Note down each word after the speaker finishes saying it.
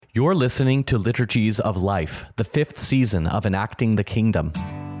You're listening to Liturgies of Life, the 5th season of Enacting the Kingdom.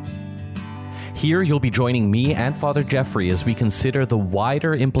 Here you'll be joining me and Father Jeffrey as we consider the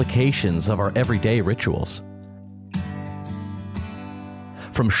wider implications of our everyday rituals.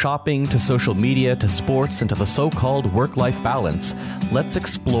 From shopping to social media to sports and to the so-called work-life balance, let's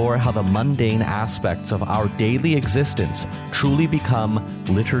explore how the mundane aspects of our daily existence truly become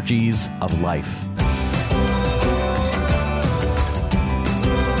liturgies of life.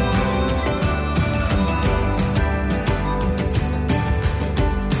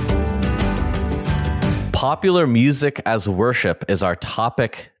 Popular music as worship is our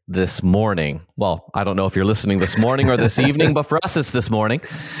topic this morning. Well, I don't know if you're listening this morning or this evening, but for us, it's this morning.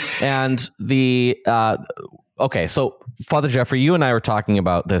 And so Father Jeffrey, you and I were talking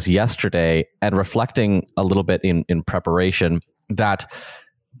about this yesterday and reflecting a little bit in preparation that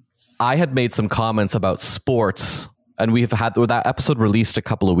I had made some comments about sports. And we've had that episode released a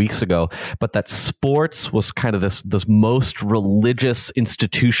couple of weeks ago, but that sports was kind of this most religious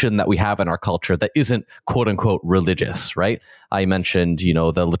institution that we have in our culture that isn't quote unquote religious, right? I mentioned,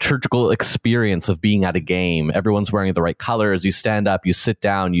 the liturgical experience of being at a game. Everyone's wearing the right colors. You stand up, you sit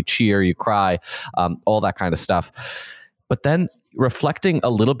down, you cheer, you cry, all that kind of stuff. But then reflecting a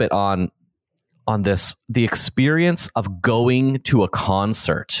little bit on this, the experience of going to a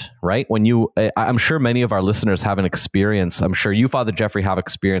concert, right? I'm sure many of our listeners have an experience. I'm sure you, Father Jeffrey, have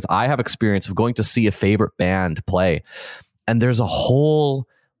experience. I have experience of going to see a favorite band play. And there's a whole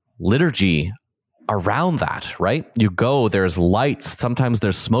liturgy around that, right? You go, there's lights, sometimes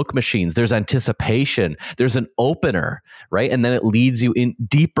there's smoke machines, there's anticipation, there's an opener, right? And then it leads you in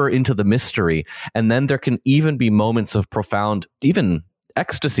deeper into the mystery. And then there can even be moments of profound, even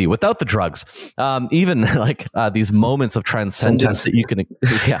ecstasy without the drugs, even like these moments of transcendence that you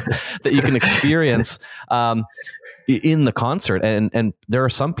can experience in the concert. And there are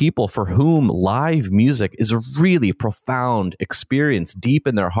some people for whom live music is a really profound experience deep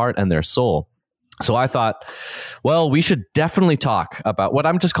in their heart and their soul. So I thought, well, we should definitely talk about what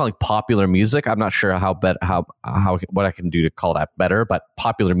I'm just calling popular music. I'm not sure what I can do to call that better, but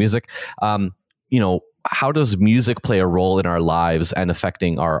popular music. How does music play a role in our lives and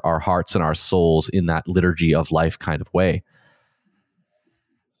affecting our hearts and our souls in that liturgy of life kind of way?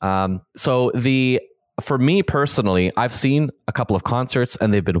 For me personally, I've seen a couple of concerts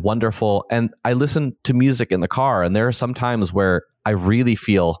and they've been wonderful. And I listen to music in the car, and there are some times where I really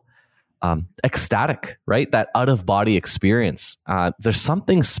feel ecstatic, right? That out of body experience. There's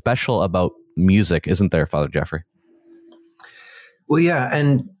something special about music, isn't there, Father Jeffrey? Well, yeah.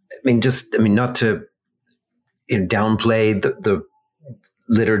 And not to downplay the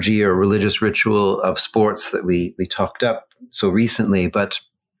liturgy or religious ritual of sports that we talked up so recently, but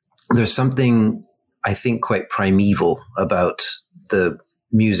there's something I think quite primeval about the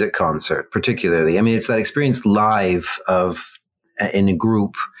music concert, particularly. It's that experience live in a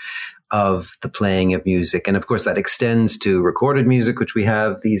group of the playing of music. And of course that extends to recorded music, which we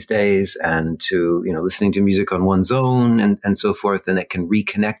have these days, and to, listening to music on one's own and so forth. And it can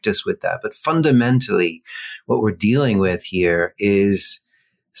reconnect us with that. But fundamentally, what we're dealing with here is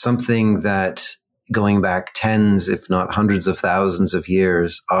something that going back tens, if not hundreds of thousands of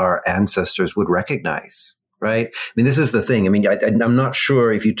years, our ancestors would recognize, right? This is the thing. I'm not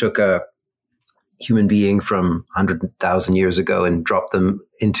sure if you took a human being from 100,000 years ago and dropped them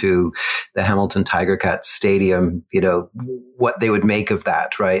into the Hamilton Tiger Cats Stadium, what they would make of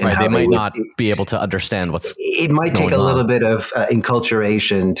that, right? And how they might not be able to understand what's it might take a little bit of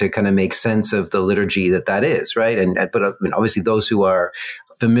enculturation to kind of make sense of the liturgy that is, right? But obviously those who are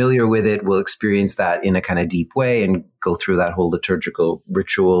familiar with it will experience that in a kind of deep way and go through that whole liturgical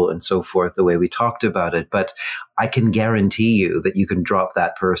ritual and so forth, the way we talked about it. But I can guarantee you that you can drop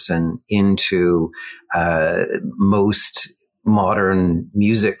that person into most modern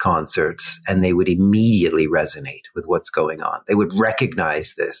music concerts and they would immediately resonate with what's going on. They would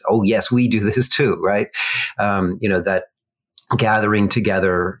recognize this. Oh, yes, we do this too, right? That gathering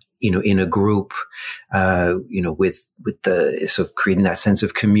together, in a group, with so creating that sense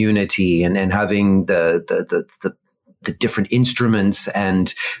of community and having the different instruments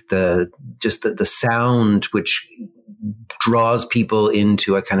and the sound, which draws people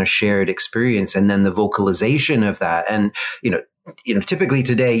into a kind of shared experience, and then the vocalization of that. And, typically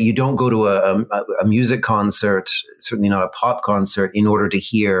today you don't go to a music concert, certainly not a pop concert, in order to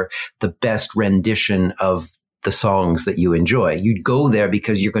hear the best rendition of the songs that you enjoy. You'd go there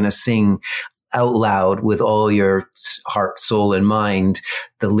because you're going to sing out loud with all your heart, soul, and mind,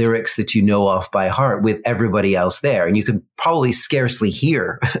 the lyrics that you know off by heart with everybody else there. And you can probably scarcely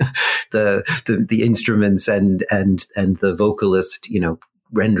hear the instruments and the vocalist,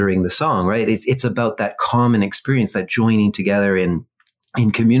 rendering the song, right? It's about that common experience, that joining together in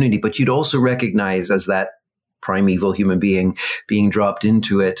community. But you'd also recognize as that primeval human being being dropped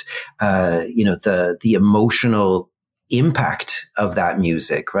into it, the emotional impact of that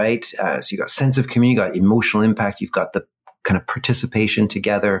music, right? So you got sense of community, you got emotional impact, you've got the kind of participation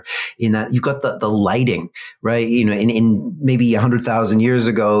together in that. You've got the lighting, right? In maybe 100,000 years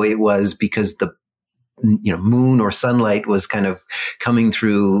ago, it was because the moon or sunlight was kind of coming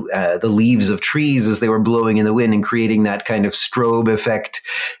through the leaves of trees as they were blowing in the wind and creating that kind of strobe effect,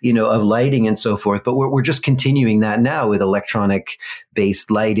 of lighting and so forth. But we're just continuing that now with electronic based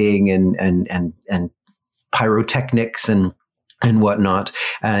lighting and pyrotechnics and whatnot.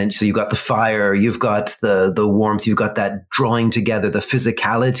 And so you've got the fire, you've got the warmth, you've got that drawing together, the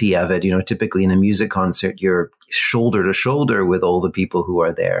physicality of it. Typically in a music concert, you're shoulder to shoulder with all the people who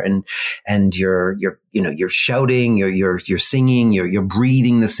are there, and you're shouting, you're singing, you're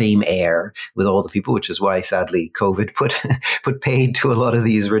breathing the same air with all the people, which is why sadly COVID put paid to a lot of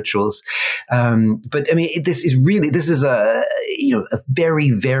these rituals. But I mean, this is a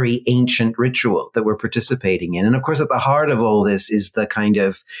very, very ancient ritual that we're participating in. And of course, at the heart of all this is the kind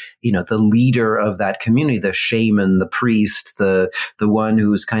of, the leader of that community, the shaman, the priest, the one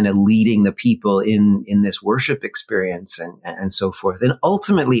who's kind of leading the people in this worship experience and so forth. And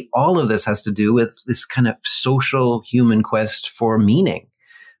ultimately, all of this has to do with this kind of social human quest for meaning.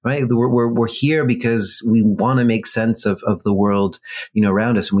 Right. We're here because we want to make sense of the world,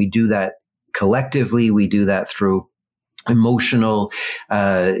 around us. And we do that collectively. We do that through emotional,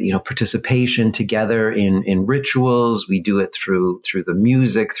 participation together in rituals. We do it through the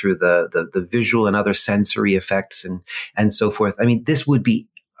music, through the visual and other sensory effects and so forth. I mean, this would be,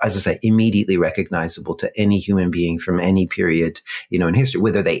 as I say, immediately recognizable to any human being from any period, in history.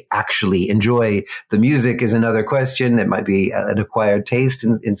 Whether they actually enjoy the music is another question. It might be an acquired taste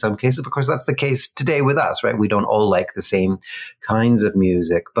in some cases. Of course, that's the case today with us, right? We don't all like the same kinds of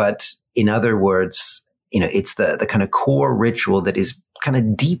music. But in other words, it's the kind of core ritual that is kind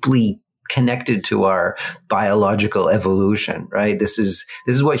of deeply connected to our biological evolution, right? This is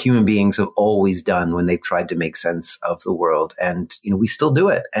what human beings have always done when they've tried to make sense of the world. And, we still do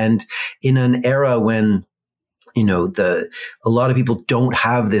it. And in an era when, a lot of people don't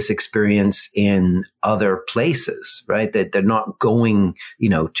have this experience in other places, right? That they're not going,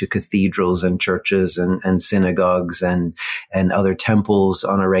 to cathedrals and churches and synagogues and other temples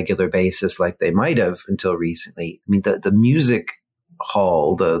on a regular basis like they might have until recently. I mean, the music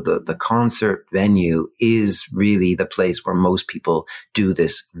hall, the concert venue is really the place where most people do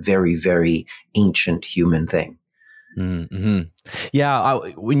this very, very ancient human thing. Mm-hmm. Yeah.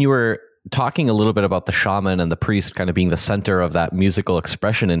 When you were talking a little bit about the shaman and the priest kind of being the center of that musical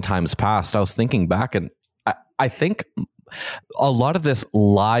expression in times past, I was thinking back, and I think a lot of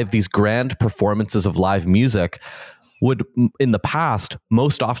these grand performances of live music would in the past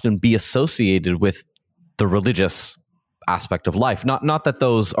most often be associated with the religious aspect of life. Not that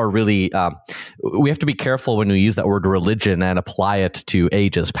those are really, we have to be careful when we use that word religion and apply it to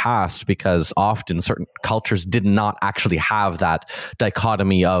ages past, because often certain cultures did not actually have that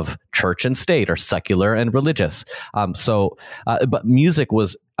dichotomy of church and state or secular and religious. But music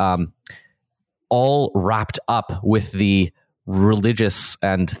was all wrapped up with the religious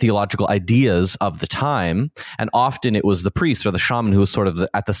and theological ideas of the time, and often it was the priest or the shaman who was sort of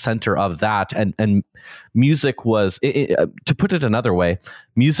at the center of that, and music was, to put it another way,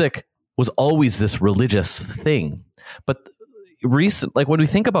 music was always this religious thing. But like when we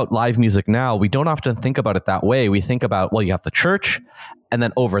think about live music now, we don't often think about it that way. We think about, well, you have the church, and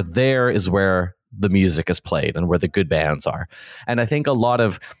then over there is where the music is played and where the good bands are. And I think a lot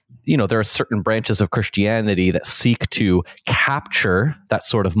of, there are certain branches of Christianity that seek to capture that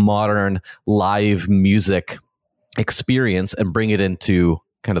sort of modern live music experience and bring it into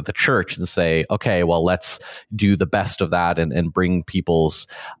kind of the church and say, okay, well, let's do the best of that and bring people's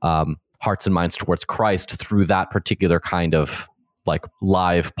hearts and minds towards Christ through that particular kind of like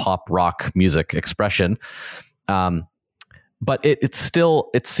live pop rock music expression. But it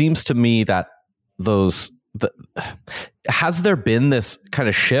seems to me that has there been this kind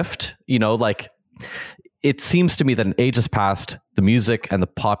of shift? It seems to me that in ages past, the music and the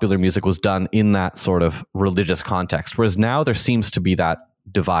popular music was done in that sort of religious context, whereas now there seems to be that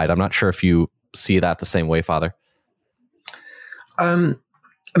divide. I'm not sure if you see that the same way, Father.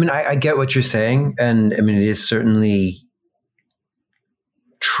 I get what you're saying, and it is certainly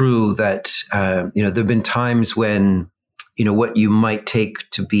true that there have been times when what you might take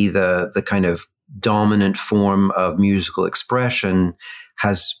to be the kind of dominant form of musical expression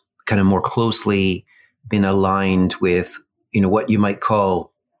has kind of more closely been aligned with what you might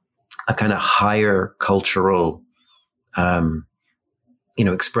call a kind of higher cultural,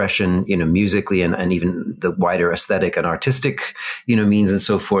 expression, musically and even the wider aesthetic and artistic, means and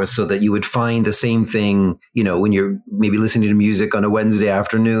so forth, so that you would find the same thing, when you're maybe listening to music on a Wednesday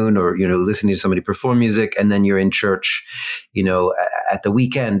afternoon or, listening to somebody perform music, and then you're in church, at the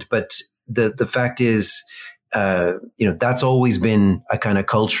weekend. But the fact is, that's always been a kind of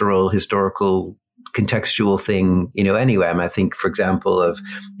cultural, historical, contextual thing, anyway. I think, for example, of,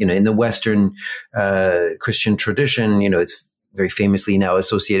 in the Western Christian tradition, it's very famously now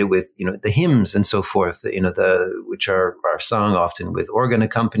associated with, the hymns and so forth, which are sung often with organ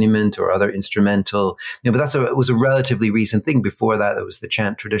accompaniment or other instrumental, but it was a relatively recent thing. Before that, it was the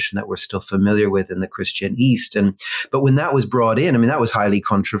chant tradition that we're still familiar with in the Christian East. But when that was brought in, that was highly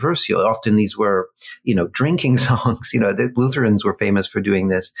controversial. Often these were, drinking songs. The Lutherans were famous for doing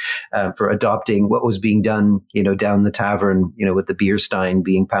this, for adopting what was being done, down the tavern, with the beer stein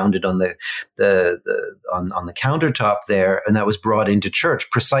being pounded on the countertop there. And that was brought into church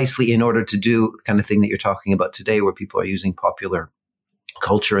precisely in order to do the kind of thing that you're talking about today, where people are using popular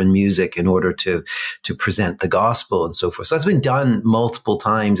culture and music in order to present the gospel and so forth. So that's been done multiple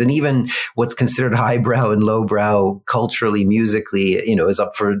times. And even what's considered highbrow and lowbrow culturally, musically, is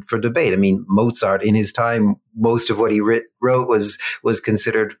up for debate. Mozart in his time, most of what he wrote was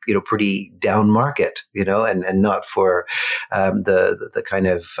considered, pretty down market, and not for the kind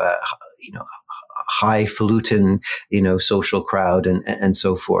of, highfalutin, social crowd and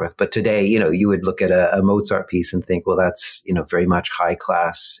so forth. But today, you would look at a Mozart piece and think, well, that's, very much high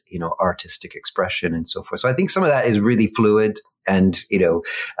class, artistic expression and so forth. So I think some of that is really fluid and,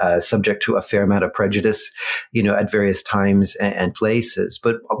 subject to a fair amount of prejudice, at various times and places.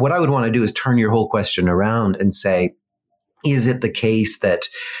 But what I would want to do is turn your whole question around and say, is it the case that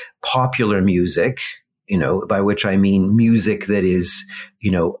popular music, by which I mean music that is,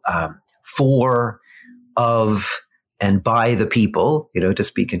 for, of, and by the people, to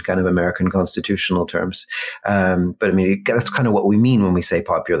speak in kind of American constitutional terms. But that's kind of what we mean when we say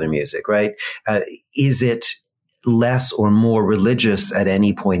popular music, right? Is it less or more religious at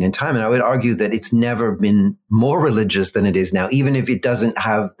any point in time? And I would argue that it's never been more religious than it is now, even if it doesn't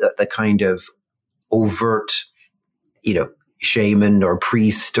have the kind of overt, shaman or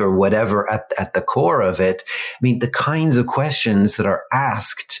priest or whatever at the core of it. The kinds of questions that are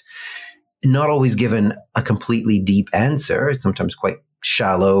asked, not always given a completely deep answer, sometimes quite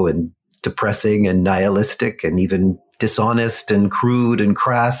shallow and depressing and nihilistic and even dishonest and crude and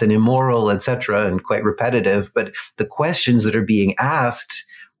crass and immoral, etc., and quite repetitive. But the questions that are being asked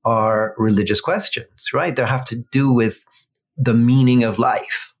are religious questions, right? They have to do with the meaning of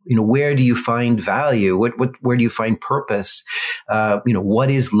life. Where do you find value? Where do you find purpose?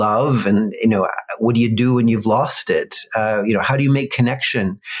 What is love? And, what do you do when you've lost it? How do you make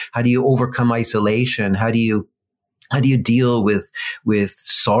connection? How do you overcome isolation? How do you deal with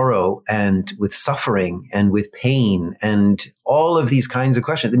sorrow and with suffering and with pain and all of these kinds of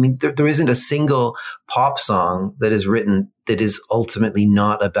questions? There isn't a single pop song that is written that is ultimately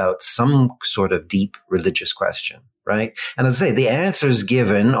not about some sort of deep religious question, right? And as I say, the answers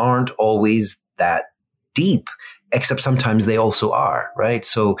given aren't always that deep, except sometimes they also are, right?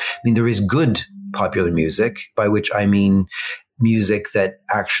 So, there is good popular music, by which I mean music that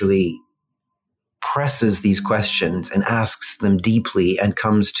actually presses these questions and asks them deeply and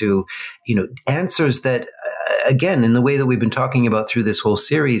comes to, answers that, again, in the way that we've been talking about through this whole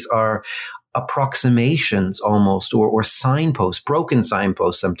series, are approximations almost, or signposts, broken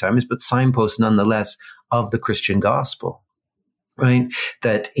signposts sometimes, but signposts nonetheless of the Christian gospel, right?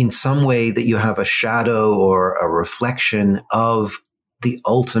 That in some way that you have a shadow or a reflection of the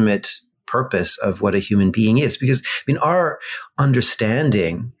ultimate purpose of what a human being is. Because our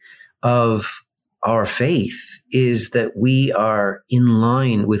understanding of our faith is that we are in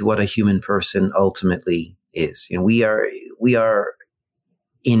line with what a human person ultimately is. We are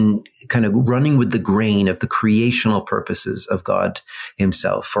in kind of running with the grain of the creational purposes of God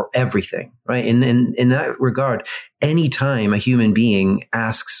himself for everything, right? And in that regard, anytime a human being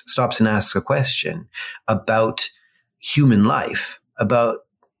stops and asks a question about human life, about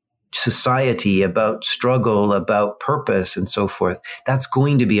society, about struggle, about purpose, and so forth, that's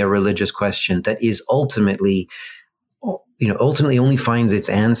going to be a religious question that is ultimately only finds its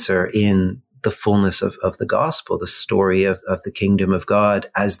answer in the fullness of the gospel, the story of the kingdom of God,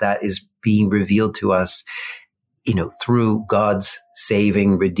 as that is being revealed to us, through God's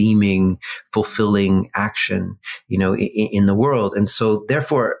saving, redeeming, fulfilling action, in the world. And so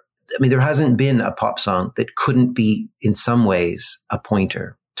therefore, there hasn't been a pop song that couldn't be in some ways a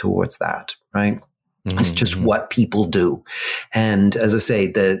pointer towards that, right? It's just what people do. And as I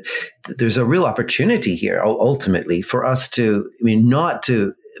say, there's a real opportunity here ultimately for us to,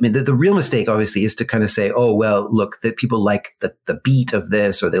 the real mistake obviously is to kind of say, oh, well, look, that people like the beat of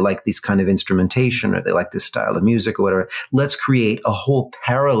this, or they like this kind of instrumentation, or they like this style of music or whatever. Let's create a whole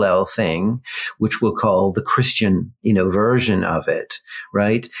parallel thing, which we'll call the Christian, version of it.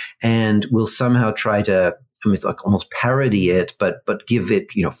 Right. And we'll somehow try to, it's like almost parody it, but give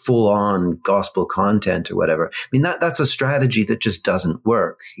it, full on gospel content or whatever. That's a strategy that just doesn't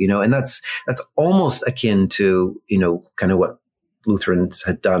work, and that's almost akin to, kind of what Lutherans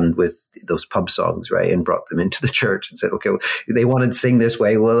had done with those pub songs, right? And brought them into the church and said, okay, they wanted to sing this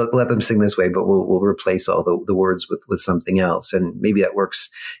way. We'll let them sing this way, but we'll replace all the words with something else. And maybe that works,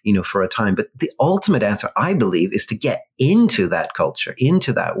 for a time. But the ultimate answer, I believe, is to get into that culture,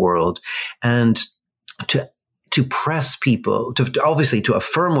 into that world, and to press people, to obviously to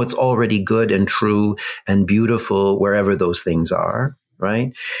affirm what's already good and true and beautiful wherever those things are,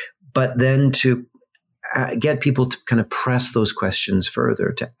 right? But then to get people to kind of press those questions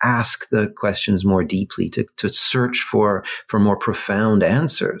further, to ask the questions more deeply, to search for more profound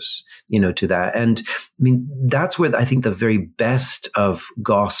answers, to that. And that's where I think the very best of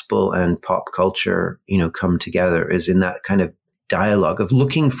gospel and pop culture, come together, is in that kind of dialogue of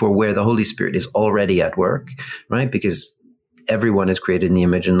looking for where the Holy Spirit is already at work, right? Because everyone is created in the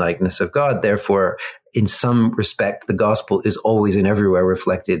image and likeness of God. Therefore, in some respect, the gospel is always and everywhere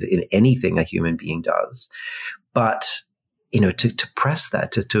reflected in anything a human being does. But, to press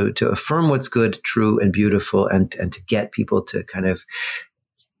that, to affirm what's good, true, and beautiful, and to get people to kind of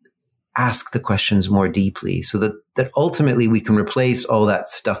ask the questions more deeply, so that ultimately we can replace all that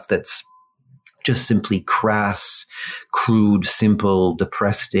stuff that's just simply crass, crude, simple,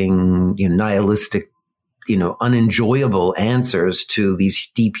 depressing, nihilistic, unenjoyable answers to these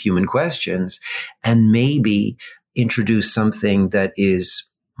deep human questions, and maybe introduce something that is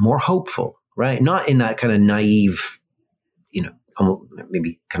more hopeful, right? Not in that kind of naive,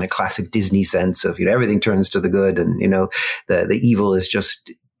 maybe kind of classic Disney sense of, everything turns to the good, and, the evil is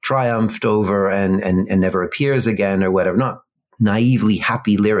just triumphed over and never appears again or whatever. Not naively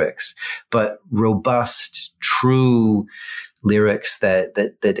happy lyrics, but robust, true lyrics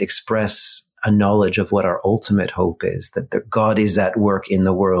that express a knowledge of what our ultimate hope is, that God is at work in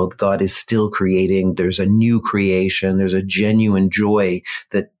the world. God is still creating. There's a new creation. There's a genuine joy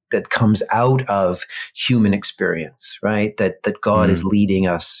that comes out of human experience, right? That God is leading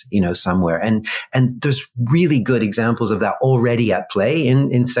us, somewhere. And there's really good examples of that already at play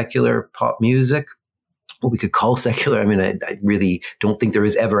in secular pop music. What we could call secular. I really don't think there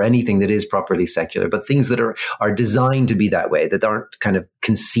is ever anything that is properly secular, but things that are designed to be that way, that aren't kind of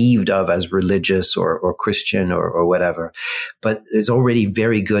conceived of as religious or Christian or whatever. But there's already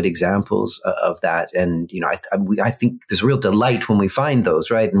very good examples of that. And, I think there's real delight when we find those,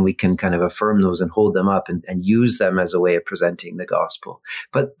 right? And we can kind of affirm those and hold them up and use them as a way of presenting the gospel.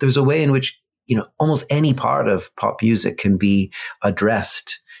 But there's a way in which, almost any part of pop music can be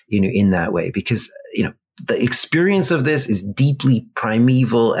addressed, in that way, because, the experience of this is deeply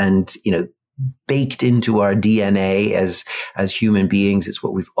primeval and, baked into our DNA as human beings. It's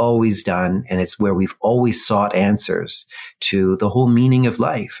what we've always done, and it's where we've always sought answers to the whole meaning of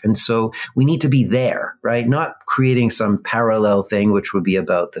life. And so we need to be there, right? Not creating some parallel thing, which would be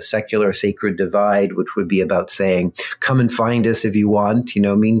about the secular sacred divide, which would be about saying, come and find us if you want,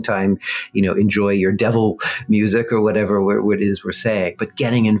 meantime, enjoy your devil music or whatever it is we're saying, but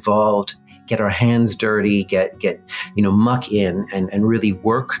getting involved, get our hands dirty, get muck in and really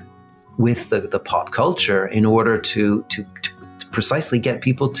work with the pop culture in order to precisely get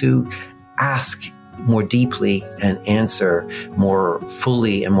people to ask more deeply and answer more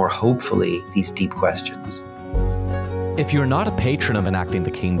fully and more hopefully these deep questions. If you're not a patron of Enacting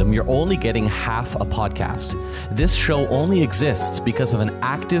the Kingdom, you're only getting half a podcast. This show only exists because of an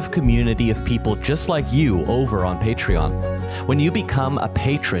active community of people just like you over on Patreon. When you become a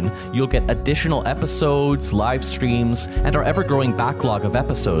patron, you'll get additional episodes, live streams, and our ever-growing backlog of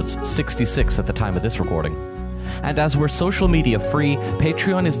episodes, 66 at the time of this recording. And as we're social media free,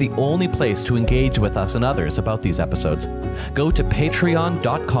 Patreon is the only place to engage with us and others about these episodes. Go to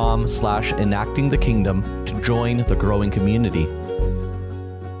patreon.com/enactingthekingdom to join the growing community.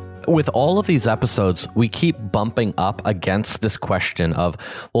 With all of these episodes, we keep bumping up against this question of,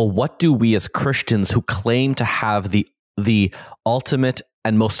 well, what do we as Christians who claim to have the ultimate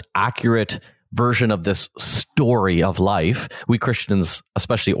and most accurate version of this story of life, we Christians,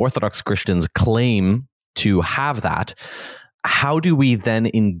 especially Orthodox Christians, claim to have that. how do we then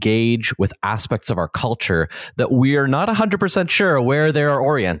engage with aspects of our culture that we are not 100% sure where they're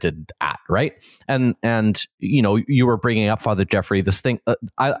oriented at, right? And you were bringing up, Father Geoffrey, this thing.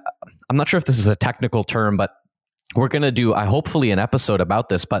 I'm not sure if this is a technical term, but we're going to do, hopefully, an episode about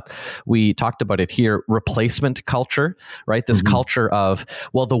this, but we talked about it here, replacement culture, right? This culture of,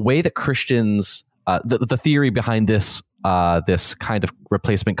 well, the way that Christians, the theory behind this kind of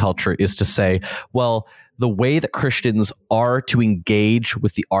replacement culture is to say, well, the way that Christians are to engage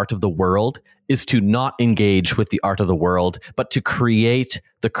with the art of the world is to not engage with the art of the world, but to create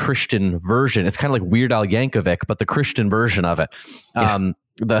the Christian version. It's kind of like Weird Al Yankovic, but the Christian version of it. Yeah.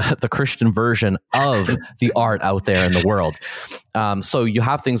 The Christian version of the art out there in the world. So you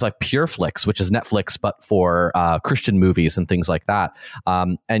have things like PureFlix, which is Netflix, but for Christian movies and things like that.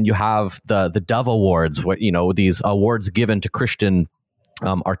 And you have the Dove Awards, these awards given to Christian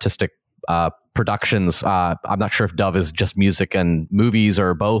artistic productions. I'm not sure if Dove is just music and movies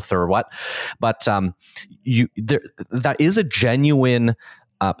or both or what, but that is a genuine.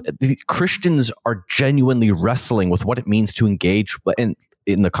 The Christians are genuinely wrestling with what it means to engage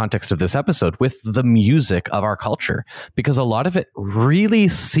in the context of this episode with the music of our culture, because a lot of it really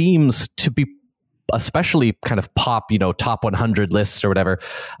seems to be, especially kind of pop, top 100 lists or whatever,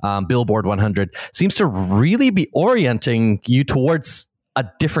 Billboard 100, seems to really be orienting you towards a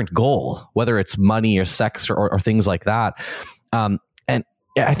different goal, whether it's money or sex or things like that. And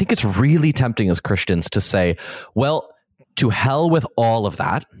I think it's really tempting as Christians to say, well, to hell with all of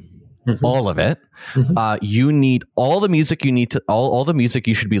that, all of it. You need all the music you need to, all the music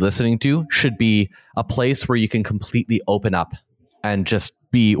you should be listening to should be a place where you can completely open up and just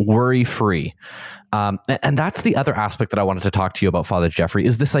be worry free. And that's the other aspect that I wanted to talk to you about, Father Geoffrey,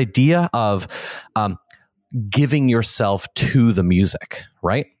 is this idea of giving yourself to the music,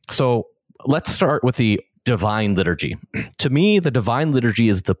 right? So let's start with the Divine Liturgy. To me, the Divine Liturgy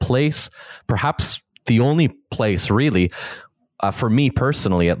is the place, perhaps the only place really, for me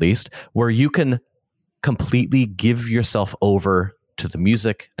personally at least, where you can completely give yourself over to the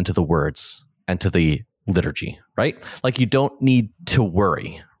music and to the words and to the liturgy, right? Like, you don't need to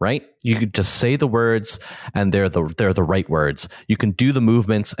worry, right? You could just say the words and they're the right words. You can do the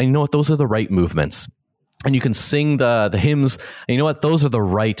movements and you know what? Those are the right movements. And you can sing the hymns and you know what? Those are the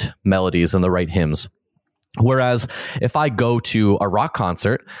right melodies and the right hymns. Whereas if I go to a rock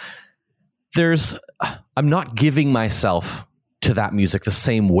concert, I'm not giving myself to that music the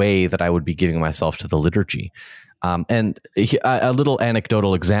same way that I would be giving myself to the liturgy. And a little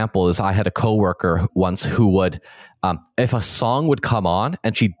anecdotal example is I had a coworker once who would, if a song would come on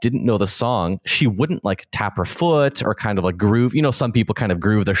and she didn't know the song, she wouldn't like tap her foot or kind of like groove. Some people kind of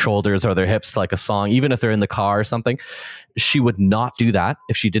groove their shoulders or their hips to like a song, even if they're in the car or something. She would not do that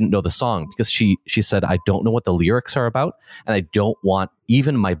if she didn't know the song, because she said, I don't know what the lyrics are about. And I don't want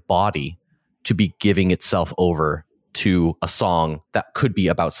even my body to be giving itself over to a song that could be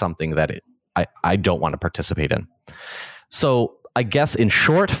about something that I don't want to participate in. So I guess in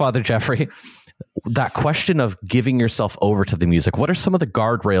short, Father Geoffrey, that question of giving yourself over to the music, what are some of the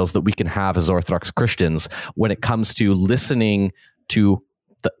guardrails that we can have as Orthodox Christians when it comes to listening to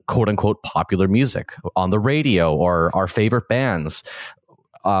the quote unquote popular music on the radio or our favorite bands?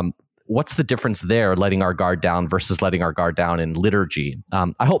 What's the difference there, letting our guard down versus letting our guard down in liturgy?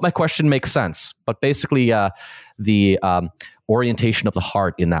 I hope my question makes sense, but basically the orientation of the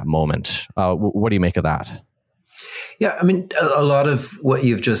heart in that moment. What do you make of that? Yeah, I mean, a lot of what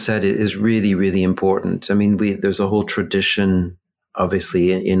you've just said is really, really important. I mean, there's a whole tradition,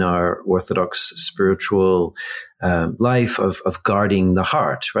 obviously, in our Orthodox spiritual life of guarding the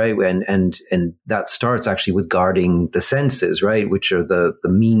heart, right? And that starts actually with guarding the senses, right? Which are the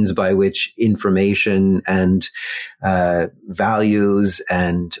means by which information and values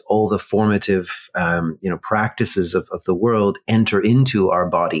and all the formative, practices of the world enter into our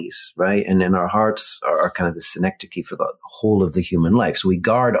bodies, right? And then our hearts are kind of the synecdoche for the whole of the human life. So we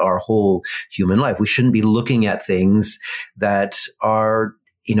guard our whole human life. We shouldn't be looking at things that are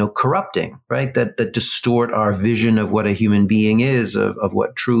corrupting, right? That distort our vision of what a human being is, of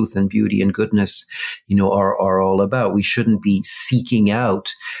what truth and beauty and goodness, are all about. We shouldn't be seeking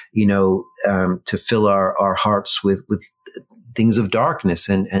out, to fill our hearts with things of darkness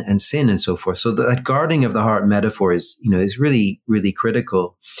and sin and so forth. So that guarding of the heart metaphor is really, really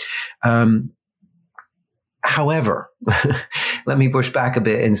critical. However, let me push back a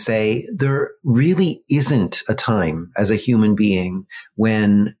bit and say there really isn't a time as a human being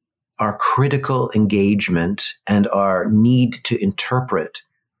when our critical engagement and our need to interpret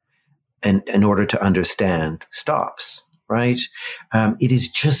and in order to understand stops, right? It is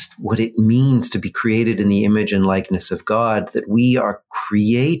just what it means to be created in the image and likeness of God, that we are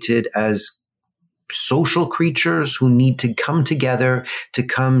created as social creatures who need to come together to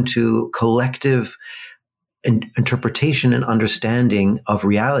come to collective interpretation and understanding of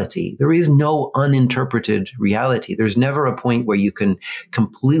reality. There is no uninterpreted reality. There's never a point where you can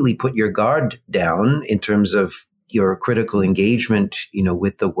completely put your guard down in terms of your critical engagement,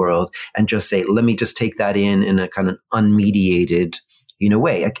 with the world, and just say, let me just take that in a kind of unmediated,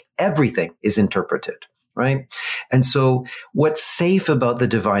 way. Like, everything is interpreted, right? And so what's safe about the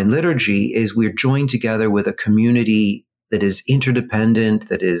divine liturgy is we're joined together with a community that is interdependent,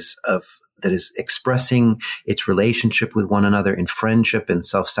 that is expressing its relationship with one another in friendship and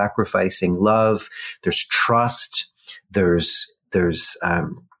self-sacrificing love. There's trust. There's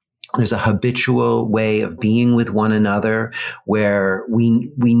a habitual way of being with one another where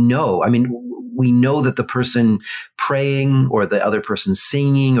we know that the person praying or the other person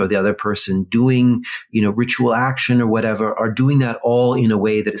singing or the other person doing, ritual action or whatever, are doing that all in a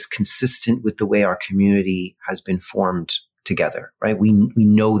way that is consistent with the way our community has been formed together, right? We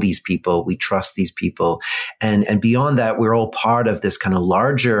know these people, we trust these people. And beyond that, we're all part of this kind of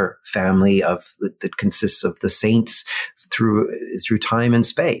larger family that consists of the saints through time and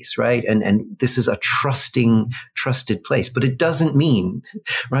space, right? And this is a trusted place. But it doesn't mean,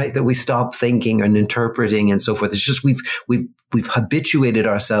 right, that we stop thinking and interpreting and so forth. It's just we've habituated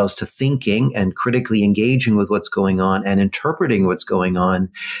ourselves to thinking and critically engaging with what's going on and interpreting what's going on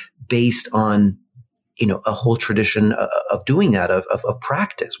based on a whole tradition of doing that, of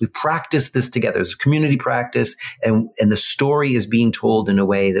practice. We practice this together. It's a community practice, and the story is being told in a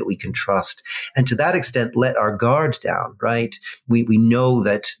way that we can trust. And to that extent, let our guard down, right? We know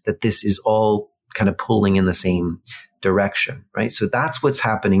that this is all kind of pulling in the same direction, right? So that's what's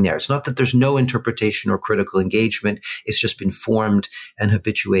happening there. It's not that there's no interpretation or critical engagement. It's just been formed and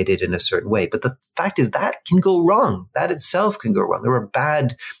habituated in a certain way. But the fact is that can go wrong. That itself can go wrong. There are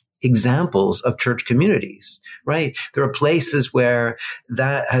bad examples of church communities, right? There are places where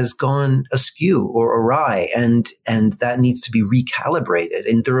that has gone askew or awry, and that needs to be recalibrated.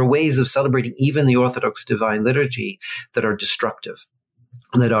 And there are ways of celebrating even the Orthodox Divine Liturgy that are destructive,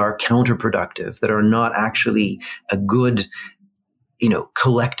 that are counterproductive, that are not actually a good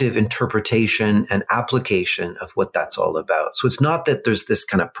collective interpretation and application of what that's all about. So it's not that there's this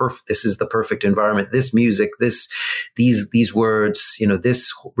kind of this is the perfect environment, this music, these words,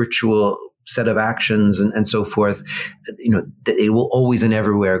 this ritual set of actions and so forth, it will always and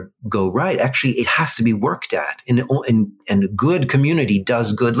everywhere go right. Actually, it has to be worked at. And a good community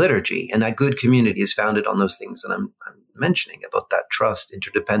does good liturgy. And that good community is founded on those things that I'm mentioning, about that trust,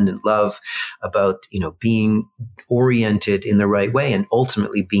 interdependent love, about, being oriented in the right way and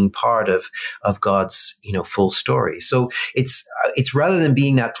ultimately being part of God's, full story. So it's rather than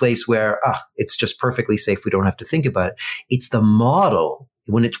being that place where, it's just perfectly safe, we don't have to think about it. It's the model,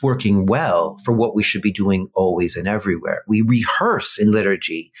 when it's working well, for what we should be doing always and everywhere. We rehearse in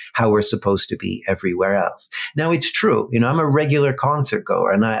liturgy how we're supposed to be everywhere else. Now, it's true. I'm a regular concert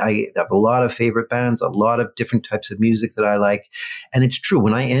goer, and I have a lot of favorite bands, a lot of different types of music that I like. And it's true,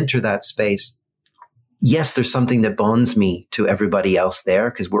 when I enter that space, yes, there's something that bonds me to everybody else there,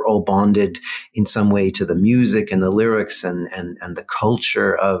 because we're all bonded in some way to the music and the lyrics and the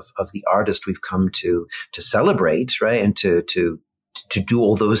culture of the artist we've come to celebrate, right? And to do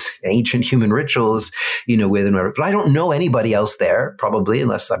all those ancient human rituals, with and whatever. But I don't know anybody else there, probably,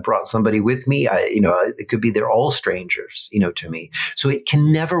 unless I brought somebody with me. It could be they're all strangers, to me. So it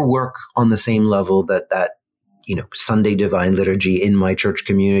can never work on the same level that Sunday Divine Liturgy in my church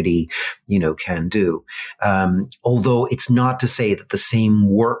community, can do. Although it's not to say that the same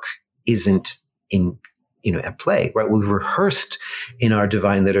work isn't at play, right? We've rehearsed in our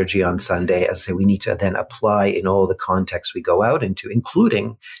divine liturgy on Sunday, as I say, we need to then apply in all the contexts we go out into,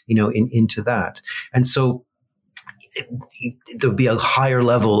 including, into that. And so there'll be a higher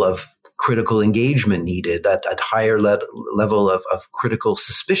level of critical engagement needed, at higher level of critical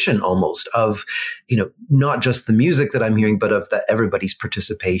suspicion almost of, not just the music that I'm hearing, but of that everybody's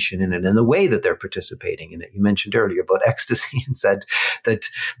participation in it and the way that they're participating in it. You mentioned earlier about ecstasy and said that,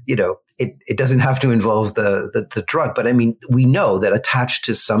 it doesn't have to involve the drug, but I mean, we know that attached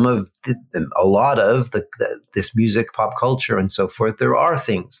to some of a lot of this music, pop culture, and so forth, there are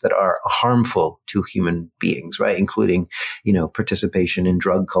things that are harmful to human beings, right? Including, participation in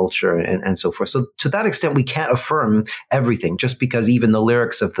drug culture and so forth. So to that extent, we can't affirm everything just because even the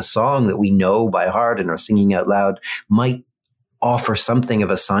lyrics of the song that we know by heart and are singing out loud might offer something of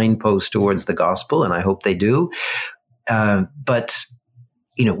a signpost towards the gospel, and I hope they do. But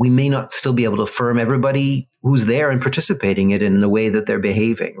we may not still be able to affirm everybody who's there and participating in it in the way that they're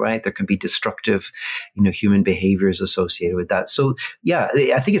behaving, right? There can be destructive, human behaviors associated with that. So yeah,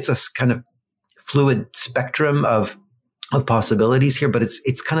 I think it's a kind of fluid spectrum of possibilities here, but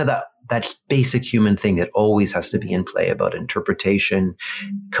it's kind of that basic human thing that always has to be in play about interpretation,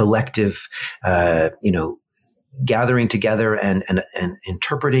 collective, gathering together and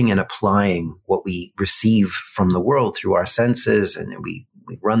interpreting and applying what we receive from the world through our senses. And we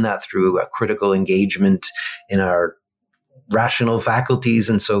run that through a critical engagement in our rational faculties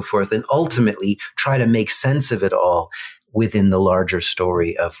and so forth, and ultimately try to make sense of it all within the larger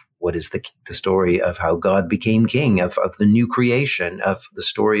story of what is the story of how God became king, of the new creation, of the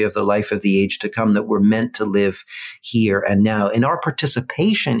story of the life of the age to come that we're meant to live here and now. And our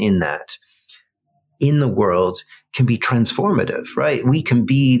participation in that, in the world, can be transformative, right? We can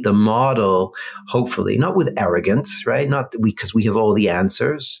be the model, hopefully, not with arrogance, right? Not because we have all the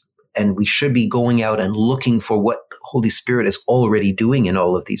answers, and we should be going out and looking for what the Holy Spirit is already doing in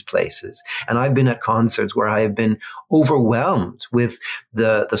all of these places. And I've been at concerts where I have been overwhelmed with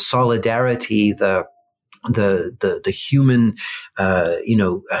the solidarity, the human,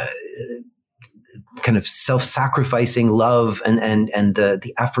 kind of self-sacrificing love and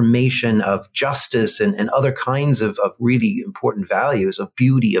the affirmation of justice and other kinds of really important values of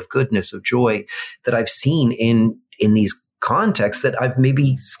beauty, of goodness, of joy that I've seen in these contexts that I've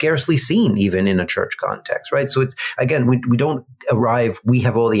maybe scarcely seen even in a church context, right? So it's, again, we don't arrive, we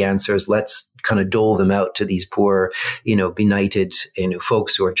have all the answers, let's kind of dole them out to these poor, benighted,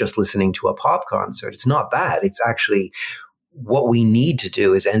 folks who are just listening to a pop concert. It's not that. It's actually what we need to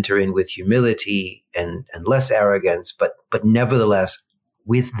do is enter in with humility and less arrogance, but nevertheless,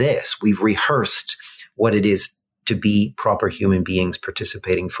 with this, we've rehearsed what it is to be proper human beings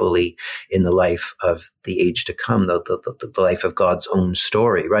participating fully in the life of the age to come, the life of God's own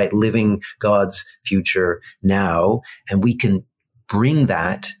story, right? Living God's future now. And we can bring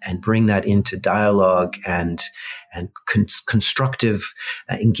that into dialogue and constructive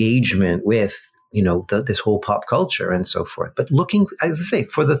engagement with, this whole pop culture and so forth. But looking, as I say,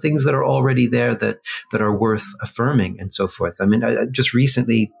 for the things that are already there that are worth affirming and so forth. I mean, I just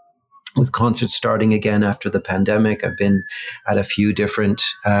recently, with concerts starting again after the pandemic, I've been at a few different,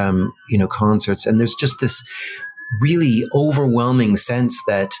 concerts, and there's just this really overwhelming sense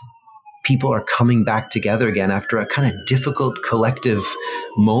that people are coming back together again after a kind of difficult collective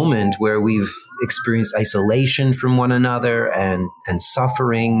moment where we've experienced isolation from one another and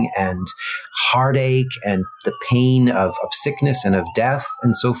suffering and heartache and the pain of sickness and of death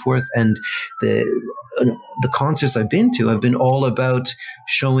and so forth. And the concerts I've been to have been all about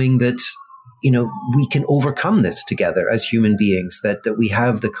showing that, we can overcome this together as human beings, that we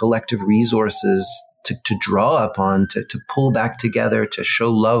have the collective resources to draw upon, to pull back together, to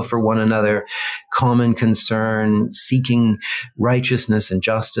show love for one another, common concern, seeking righteousness and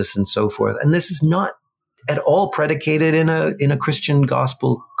justice and so forth. And this is not at all predicated in a Christian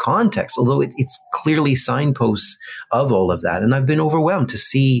gospel context, although it's clearly signposts of all of that. And I've been overwhelmed to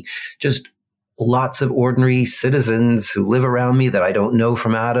see just lots of ordinary citizens who live around me that I don't know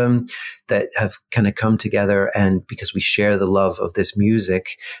from Adam that have kind of come together. And because we share the love of this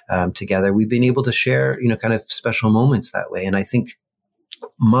music together, we've been able to share, kind of special moments that way. And I think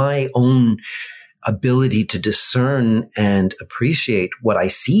my own ability to discern and appreciate what I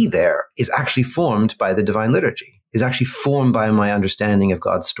see there is actually formed by the divine liturgy, is actually formed by my understanding of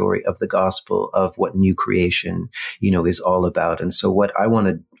God's story, of the gospel, of what new creation, is all about. And so what I want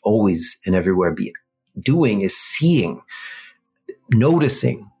to always and everywhere be doing is seeing,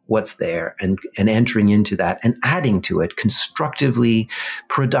 noticing what's there and entering into that and adding to it constructively,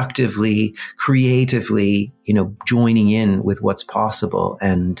 productively, creatively, joining in with what's possible.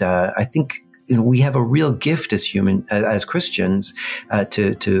 And I think we have a real gift as Christians,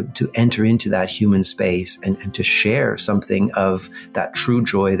 to enter into that human space and to share something of that true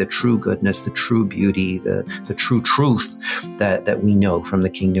joy, the true goodness, the true beauty, the true truth that we know from the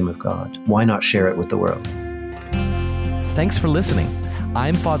kingdom of God. Why not share it with the world? Thanks for listening.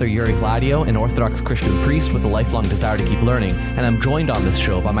 I'm Father Yuri Gladio, an Orthodox Christian priest with a lifelong desire to keep learning, and I'm joined on this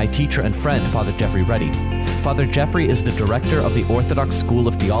show by my teacher and friend, Father Jeffrey Reddy. Father Jeffrey is the director of the Orthodox School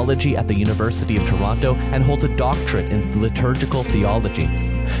of Theology at the University of Toronto and holds a doctorate in liturgical theology.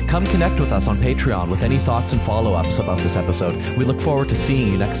 Come connect with us on Patreon with any thoughts and follow-ups about this episode. We look forward to seeing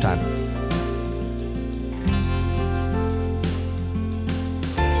you next time.